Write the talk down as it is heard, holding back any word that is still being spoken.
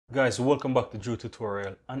Guys, welcome back to Drew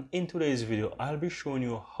Tutorial, and in today's video I'll be showing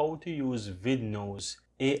you how to use Vidnoz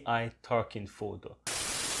AI talking photo.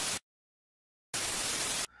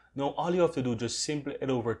 Now all you have to do, just simply head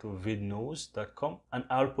over to vidnoz.com and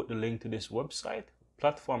I'll put the link to this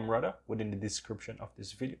platform within the description of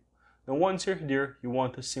this video. Now once you're there, you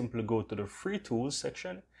want to simply go to the free tools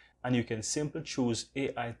section and you can simply choose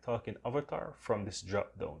AI talking avatar from this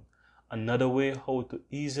drop down. Another way how to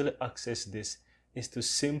easily access this is to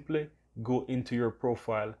simply go into your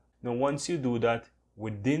profile. Now once you do that,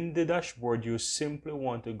 within the dashboard you simply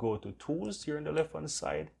want to go to tools here on the left hand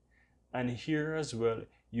side, and here as well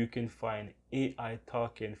you can find AI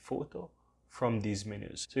talking photo from these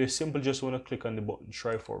menus. So you simply just want to click on the button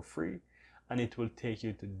try for free and it will take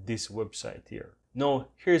you to this website here. Now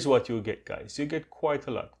here's what you get, guys. You get quite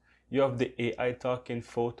a lot. You have the AI talking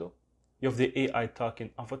photo, you have the AI talking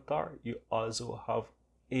avatar, you also have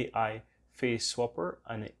AI face swapper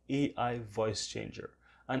and an AI voice changer,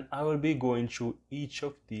 and I will be going through each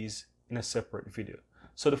of these in a separate video.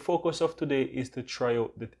 So the focus of today is to try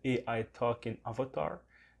out the AI talking avatar,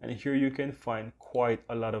 and here you can find quite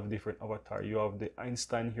a lot of different avatars. You have the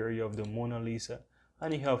Einstein here, you have the Mona Lisa,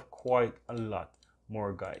 and you have quite a lot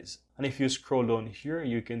more, guys. And if you scroll down here,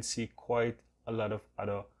 you can see quite a lot of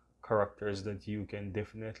other characters that you can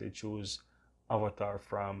definitely choose avatar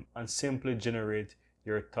from and simply generate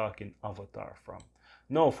your talking avatar from.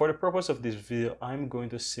 Now for the purpose of this video, I'm going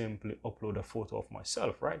to simply upload a photo of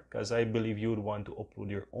myself, right? Because I believe you would want to upload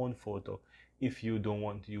your own photo if you don't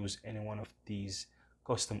want to use any one of these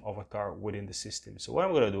custom avatar within the system. So what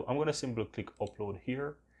I'm going to do, I'm going to simply click upload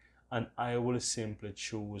here and I will simply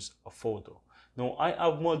choose a photo. Now I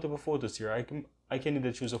have multiple photos here. I can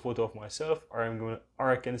either choose a photo of myself or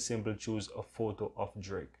I can simply choose a photo of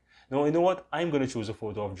Drake. Now, you know what? I'm going to choose a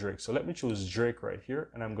photo of Drake. So let me choose Drake right here.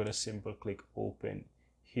 And I'm going to simply click open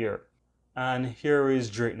here. And here is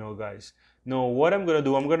Drake now, guys. Now, what I'm going to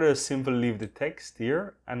do, I'm going to simply leave the text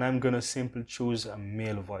here. And I'm going to simply choose a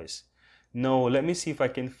male voice. Now, let me see if I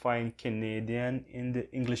can find Canadian in the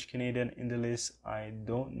English Canadian in the list. I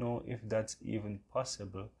don't know if that's even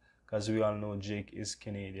possible, because we all know Jake is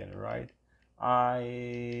Canadian, right?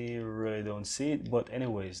 I really don't see it, but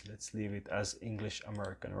anyways, let's leave it as English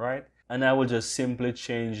American, right? And I will just simply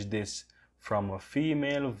change this from a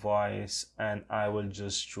female voice and I will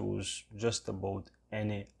just choose just about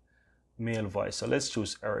any male voice. So let's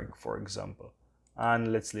choose Eric, for example,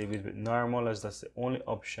 and let's leave it with normal as that's the only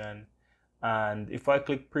option. And if I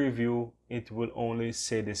click preview, it will only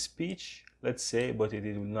say the speech, let's say, but it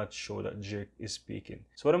will not show that Jake is speaking.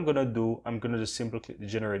 So what I'm gonna do, I'm gonna just simply click the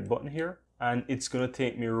generate button here, and it's gonna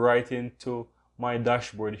take me right into my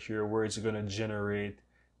dashboard here where it's gonna generate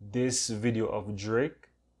this video of Drake.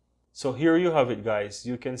 So here you have it, guys.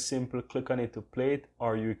 You can simply click on it to play it,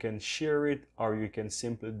 or you can share it, or you can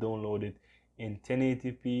simply download it in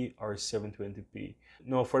 1080p or 720p.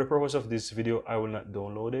 Now for the purpose of this video, I will not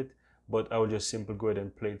download it, but I will just simply go ahead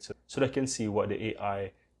and play it so that I can see what the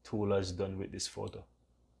AI tool has done with this photo.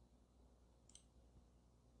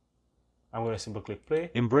 I'm going to simply click play.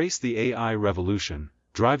 Embrace the AI revolution.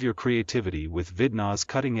 Drive your creativity with Vidnoz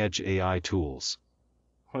cutting-edge AI tools.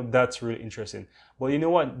 That's really interesting. But you know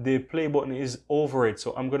what? The play button is over it.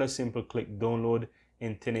 So I'm going to simply click download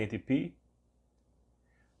in 1080p.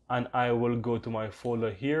 And I will go to my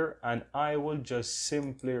folder here and I will just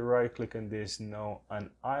simply right click on this now and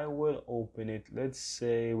I will open it, let's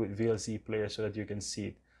say with VLC player, so that you can see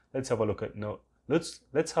it. Let's have a look at now.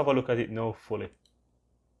 Let's have a look at it now fully.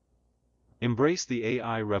 Embrace the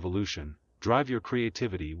AI revolution. Drive your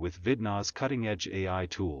creativity with Vidnoz cutting-edge AI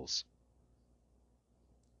tools.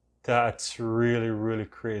 That's really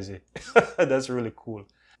crazy. That's really cool.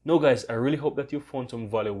 Now guys, I really hope that you found some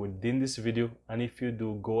value within this video, and if you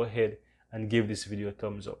do, go ahead and give this video a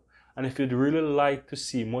thumbs up. And if you'd really like to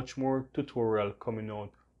see much more tutorial coming out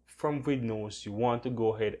from Vidnoz, you want to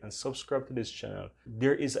go ahead and subscribe to this channel.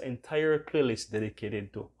 There is an entire playlist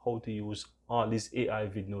dedicated to how to use all these AI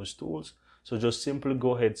Vidnoz tools. So just simply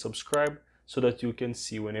go ahead, subscribe, so that you can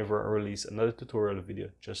see whenever I release another tutorial video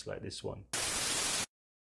just like this one.